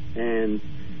 And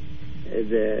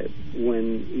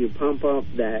when you pump up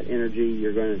that energy,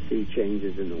 you're going to see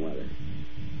changes in the weather.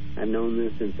 I've known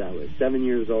this since I was 7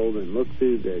 years old and looked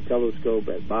through the telescope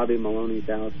at Bobby Maloney's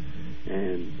house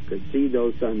and could see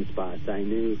those sunspots. I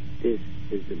knew this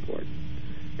is important.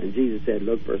 And Jesus said,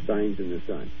 look for signs in the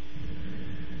sun.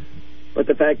 But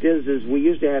the fact is we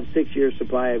used to have 6 years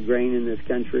supply of grain in this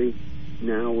country.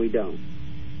 Now we don't.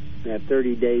 We have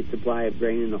 30 days supply of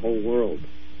grain in the whole world.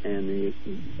 And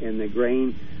the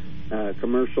grain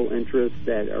commercial interests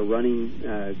that are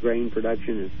running grain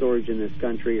production and storage in this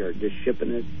country are just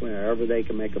shipping it wherever they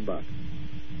can make a buck,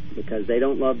 because they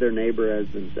don't love their neighbor as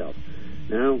themselves.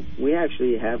 Now, we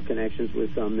actually have connections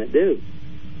with some that do.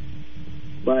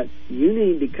 But you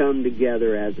need to come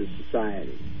together as a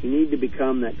society. You need to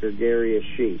become that gregarious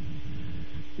sheep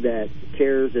that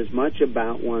cares as much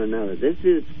about one another. This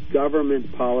is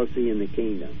government policy in the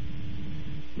kingdom,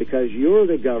 because you're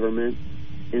the government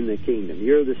in the kingdom.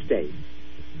 You're the state.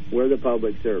 We're the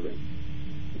public servant.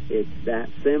 It's that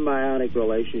symbiotic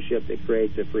relationship that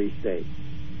creates a free state.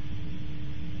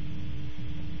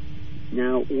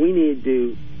 Now, we need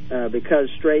to, because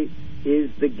straight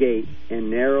is the gate and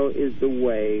narrow is the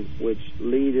way which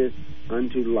leadeth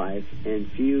unto life, and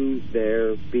few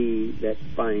there be that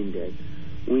find it.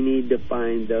 We need to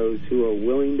find those who are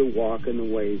willing to walk in the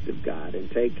ways of God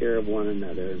and take care of one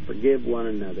another and forgive one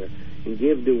another and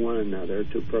give to one another,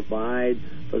 to provide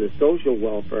for the social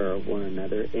welfare of one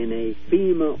another in a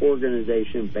FEMA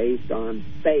organization based on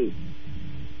faith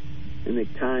in the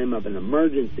time of an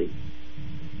emergency,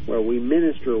 where we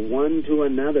minister one to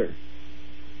another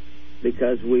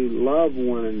because we love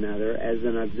one another as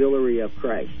an auxiliary of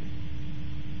Christ.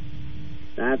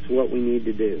 That's what we need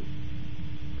to do.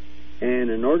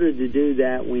 And in order to do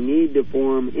that, we need to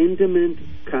form intimate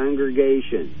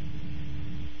congregations,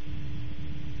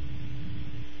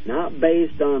 not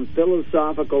based on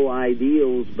philosophical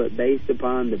ideals, but based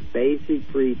upon the basic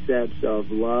precepts of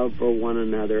love for one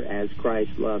another as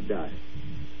Christ loved us.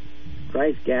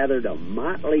 Christ gathered a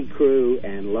motley crew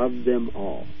and loved them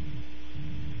all.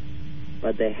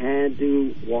 But they had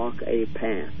to walk a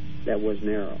path that was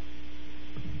narrow.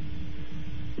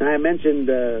 Now, I mentioned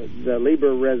the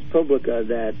Liber Res Publica,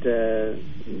 that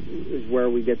is where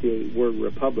we get the word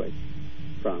republic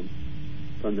from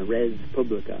the Res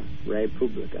Publica,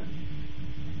 Republica,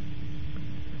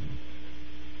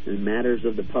 in matters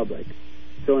of the public.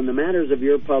 So in the matters of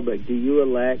your public, do you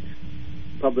elect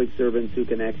public servants who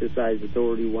can exercise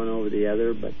authority one over the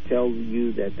other, but tell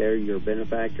you that they're your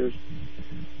benefactors?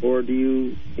 Or do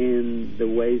you, in the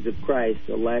ways of Christ,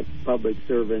 elect public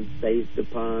servants based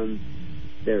upon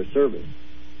their service?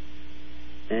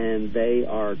 And they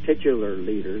are titular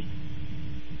leaders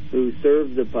who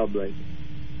serve the public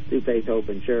through faith, hope,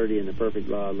 and charity in the perfect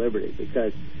law of liberty.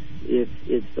 Because if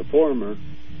it's the former,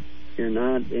 you're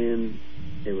not in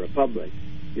a republic.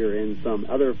 You're in some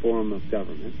other form of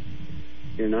government.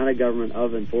 You're not a government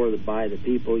of and for by the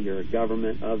people. You're a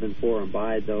government of and for and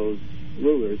by those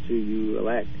rulers who you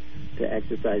elect to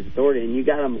exercise authority. And you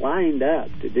got them lined up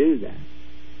to do that,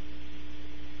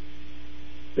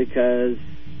 because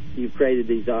you've created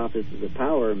these offices of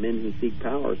power, and men who seek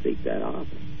power seek that office.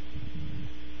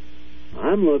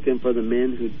 I'm looking for the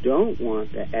men who don't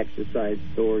want to exercise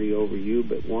authority over you,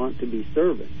 but want to be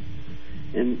servants.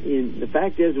 And the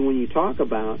fact is, when you talk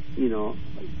about, do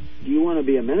you want to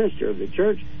be a minister of the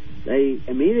church, they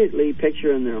immediately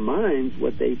picture in their minds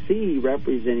what they see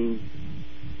representing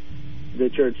the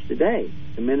church today.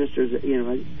 The ministers,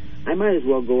 I might as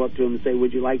well go up to them and say,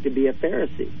 would you like to be a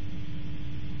Pharisee?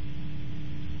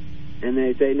 And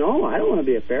they say, no, I don't want to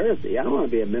be a Pharisee. I don't want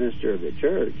to be a minister of the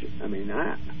church. I mean,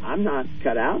 I'm not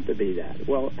cut out to be that.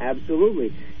 Well,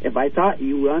 absolutely. If I thought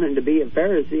you wanted to be a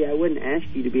Pharisee, I wouldn't ask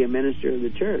you to be a minister of the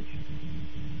church.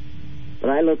 But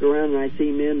I look around and I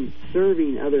see men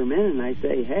serving other men, and I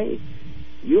say, hey,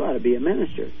 you ought to be a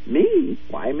minister. Me?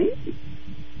 Why me?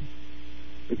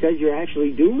 Because you're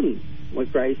actually doing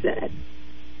what Christ said.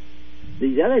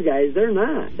 These other guys, they're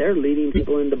not. They're leading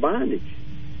people into bondage.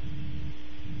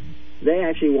 They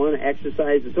actually want to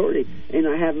exercise authority. And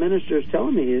I have ministers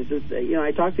telling me,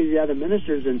 I talk to these other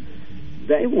ministers, and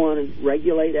they want to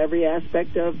regulate every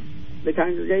aspect of the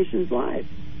congregation's life.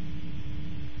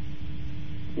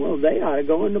 Well, they ought to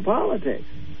go into politics.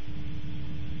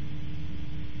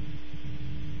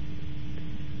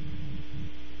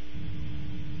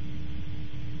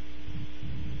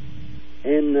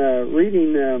 In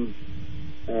reading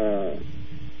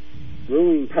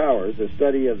Ruling Powers, a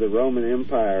study of the Roman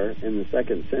Empire in the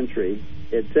 2nd century,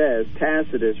 it says,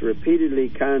 Tacitus repeatedly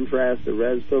contrasts the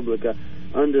Res Publica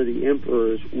under the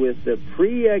emperors with the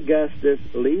pre-Augustus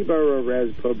Liber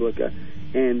Res Publica,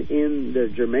 and in the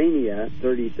Germania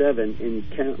 37,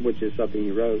 which is something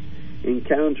he wrote,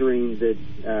 encountering the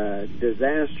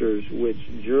disasters which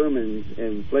Germans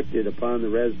inflicted upon the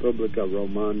Res Publica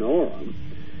Romanorum,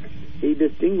 he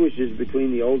distinguishes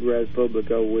between the old Res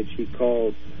Publica, which he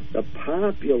calls the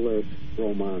Populus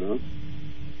Romana.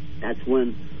 That's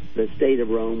when the state of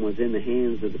Rome was in the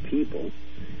hands of the people.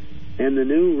 And the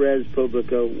new Res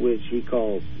Publica, which he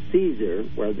calls Caesar,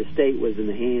 where the state was in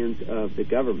the hands of the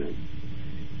government.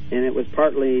 And it was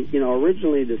partly,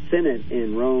 originally the Senate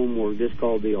in Rome were just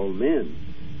called the old men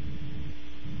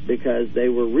because they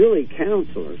were really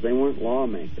counselors. They weren't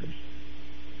lawmakers.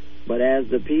 But as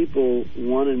the people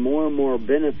wanted more and more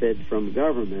benefits from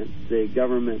government, the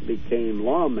government became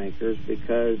lawmakers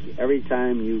because every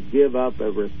time you give up a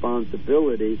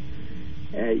responsibility,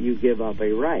 you give up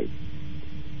a right.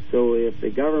 So if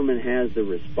the government has the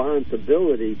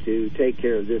responsibility to take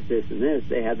care of this, this, and this,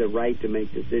 they have the right to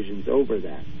make decisions over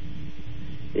that.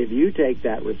 If you take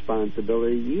that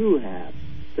responsibility, you have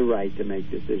the right to make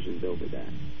decisions over that.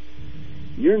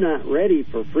 You're not ready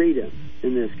for freedom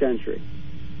in this country.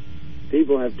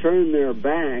 People have turned their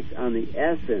backs on the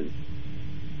essence,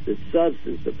 the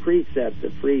substance, the precepts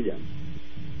of freedom,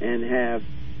 and have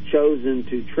chosen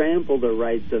to trample the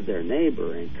rights of their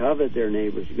neighbor and covet their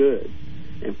neighbor's goods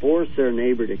and force their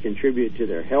neighbor to contribute to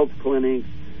their health clinics,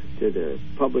 to their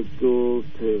public schools,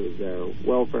 to their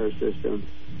welfare systems,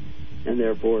 and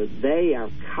therefore they are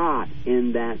caught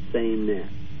in that same net,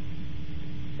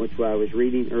 which I was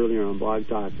reading earlier on Blog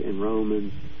Talk in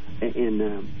Romans,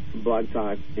 in Blog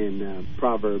Talk in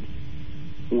Proverbs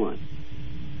 1.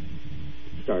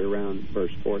 Start around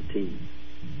verse 14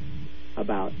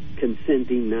 about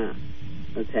consenting not.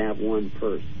 Let's have one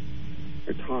purse.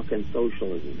 They're talking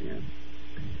socialism here.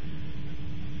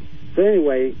 So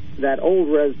anyway, that old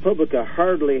Res Publica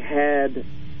hardly had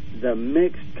the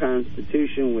mixed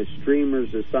constitution which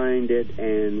dreamers assigned it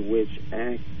and which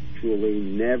actually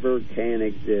never can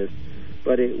exist,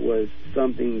 but it was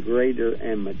something greater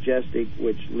and majestic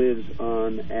which lives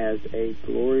on as a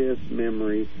glorious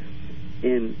memory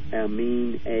in a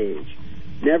mean age.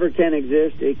 Never can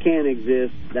exist. It can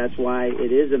exist. That's why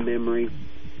it is a memory.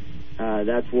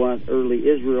 That's what early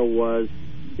Israel was.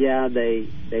 Yeah, they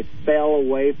fell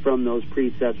away from those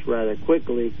precepts rather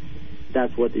quickly.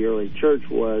 That's what the early church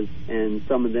was, and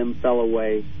some of them fell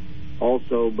away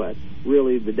also, but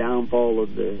really the downfall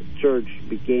of the church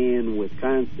began with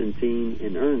Constantine,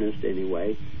 in earnest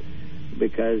anyway,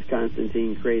 because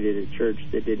Constantine created a church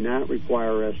that did not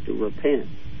require us to repent.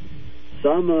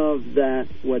 Some of that,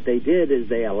 what they did is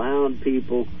they allowed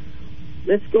people,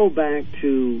 let's go back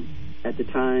to at the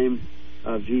time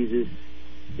of Jesus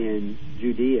in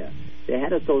Judea. They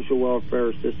had a social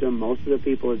welfare system. Most of the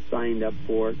people had signed up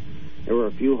for it. There were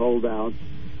a few holdouts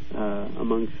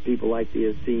amongst people like the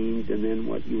Essenes, and then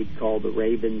what you would call the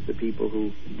Ravens, the people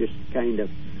who just kind of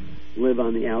live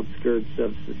on the outskirts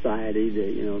of society,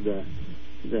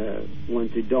 the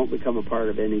ones who don't become a part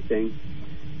of anything.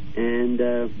 And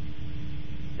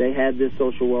they had this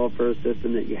social welfare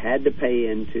system that you had to pay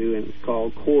into, and it was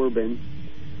called Corban,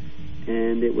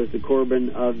 and it was the Corban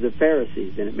of the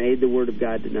Pharisees, and it made the Word of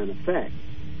God to none effect.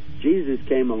 Jesus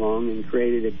came along and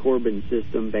created a Corban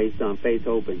system based on faith,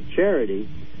 hope, and charity,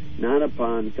 not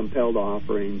upon compelled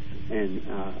offerings and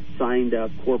signed-up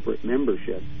corporate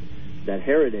membership that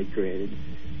Herod had created.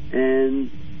 And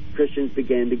Christians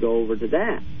began to go over to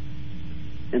that.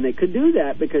 And they could do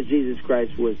that because Jesus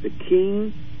Christ was the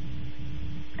king,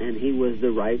 and he was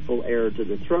the rightful heir to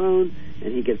the throne,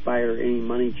 and he could fire any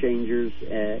money changers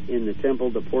in the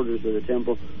temple, the porters of the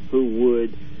temple, who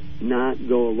would not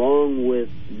go along with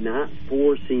not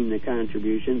forcing the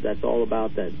contributions. That's all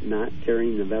about that, not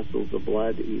carrying the vessels of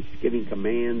blood. He's giving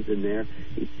commands in there.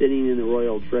 He's sitting in the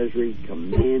royal treasury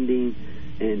commanding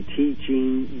and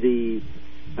teaching the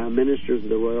ministers of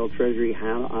the royal treasury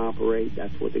how to operate.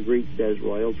 That's what the Greek says,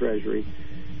 royal treasury.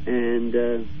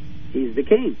 And he's the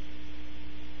king.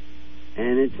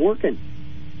 And it's working.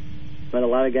 But a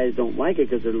lot of guys don't like it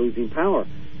because they're losing power.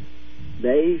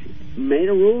 They made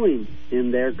a ruling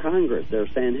in their Congress, their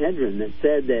Sanhedrin, that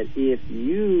said that if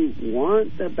you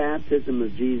want the baptism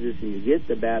of Jesus and you get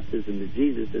the baptism of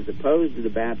Jesus as opposed to the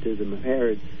baptism of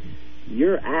Herod,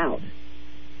 you're out.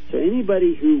 So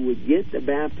anybody who would get the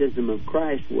baptism of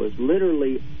Christ was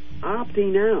literally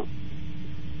opting out.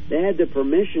 They had the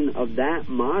permission of that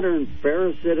modern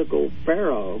Pharisaical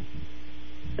Pharaoh,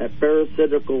 that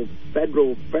Pharisaical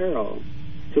federal Pharaoh,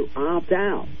 to opt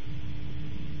out.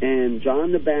 And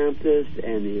John the Baptist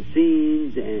and the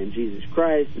Essenes and Jesus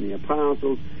Christ and the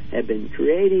apostles had been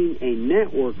creating a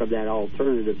network of that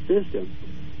alternative system,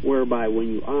 whereby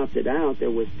when you opted out,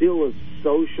 there was still a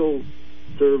social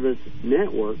service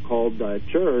network called the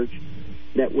church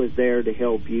that was there to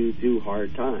help you through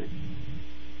hard times.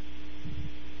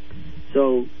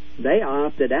 So they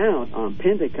opted out on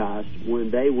Pentecost when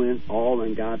they went all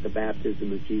and got the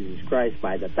baptism of Jesus Christ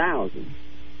by the thousands.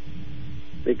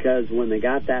 Because when they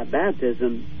got that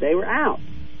baptism, they were out.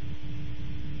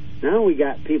 Now we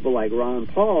got people like Ron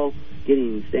Paul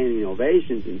getting standing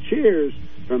ovations and cheers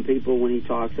from people when he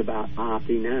talks about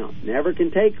opting out. Never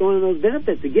can take one of those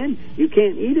benefits. Again, you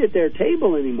can't eat at their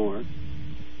table anymore.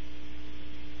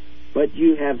 But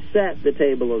you have set the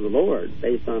table of the Lord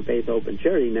based on faith, hope, and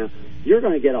charity. Now, you're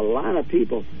going to get a lot of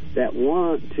people that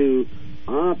want to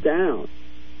opt out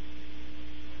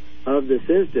of the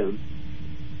system,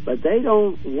 but they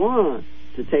don't want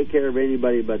to take care of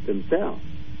anybody but themselves.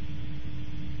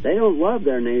 They don't love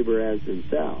their neighbor as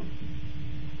themselves.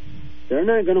 They're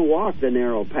not going to walk the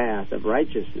narrow path of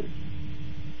righteousness.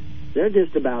 They're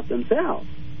just about themselves.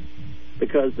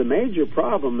 Because the major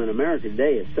problem in America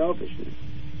today is selfishness.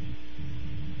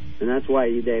 And that's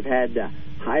why they've had to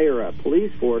hire a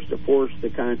police force to force the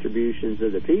contributions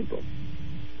of the people.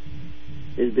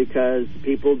 Is because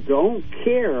people don't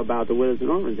care about the widows and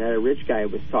orphans. I had a rich guy who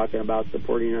was talking about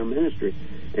supporting our ministry,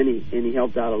 and he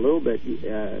helped out a little bit,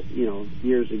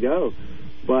 years ago.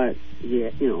 But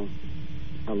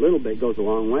a little bit goes a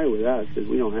long way with us because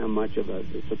we don't have much of a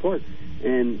support.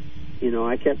 And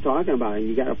I kept talking about it.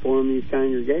 You got to form these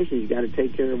congregations. You got to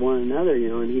take care of one another.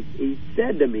 And he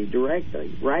said to me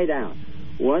directly, right out,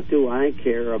 "What do I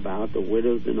care about the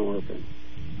widows and orphans?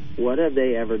 What have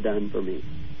they ever done for me?"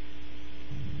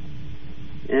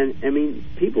 And,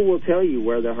 people will tell you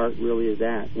where their heart really is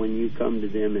at when you come to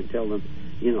them and tell them,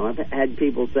 I've had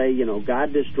people say,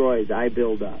 God destroys, I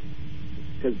build up.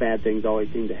 Because bad things always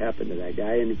seem to happen to that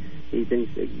guy, and he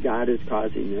thinks that God is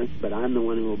causing this, but I'm the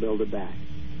one who will build it back.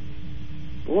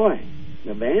 Boy,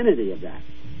 the vanity of that.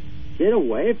 Get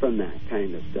away from that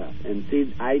kind of stuff. And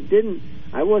see, I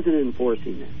wasn't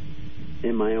enforcing that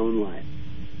in my own life.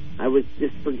 I was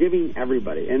just forgiving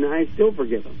everybody, and I still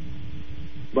forgive them.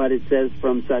 But it says,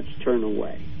 from such turn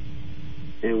away.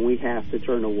 And we have to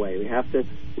turn away. We have to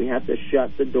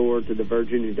shut the door to the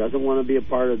virgin who doesn't want to be a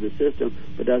part of the system,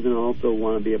 but doesn't also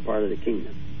want to be a part of the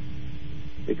kingdom.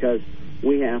 Because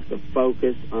we have to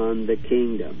focus on the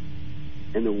kingdom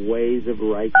and the ways of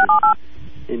righteousness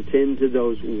and tend to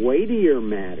those weightier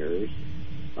matters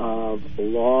of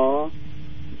law,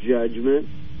 judgment,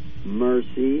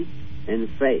 mercy, and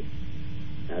faith.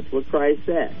 That's what Christ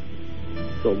said.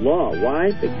 So law,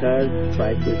 why? Because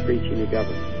Christ was preaching the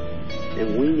government.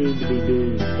 And we need to be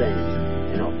doing the same.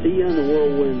 And I'll see you on the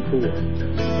Whirlwind Tour.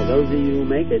 For those of you who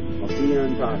make it, I'll see you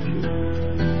on Talk Show.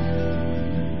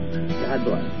 God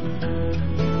bless.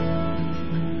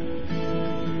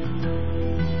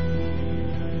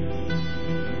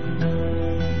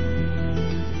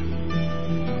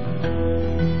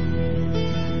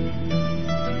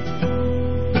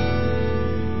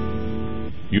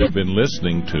 You have been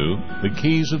listening to The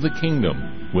Keys of the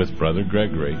Kingdom with Brother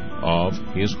Gregory of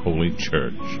His Holy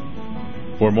Church.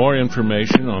 For more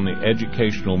information on the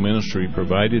educational ministry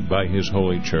provided by His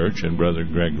Holy Church and Brother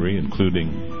Gregory,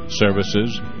 including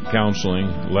services,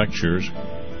 counseling, lectures,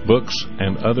 books,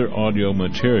 and other audio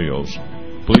materials,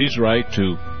 please write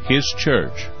to His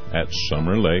Church at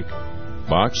Summer Lake,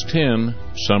 Box 10,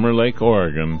 Summer Lake,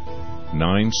 Oregon,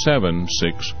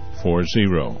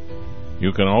 97640.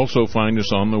 You can also find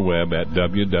us on the web at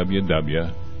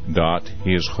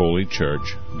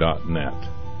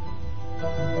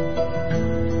www.hisholychurch.net.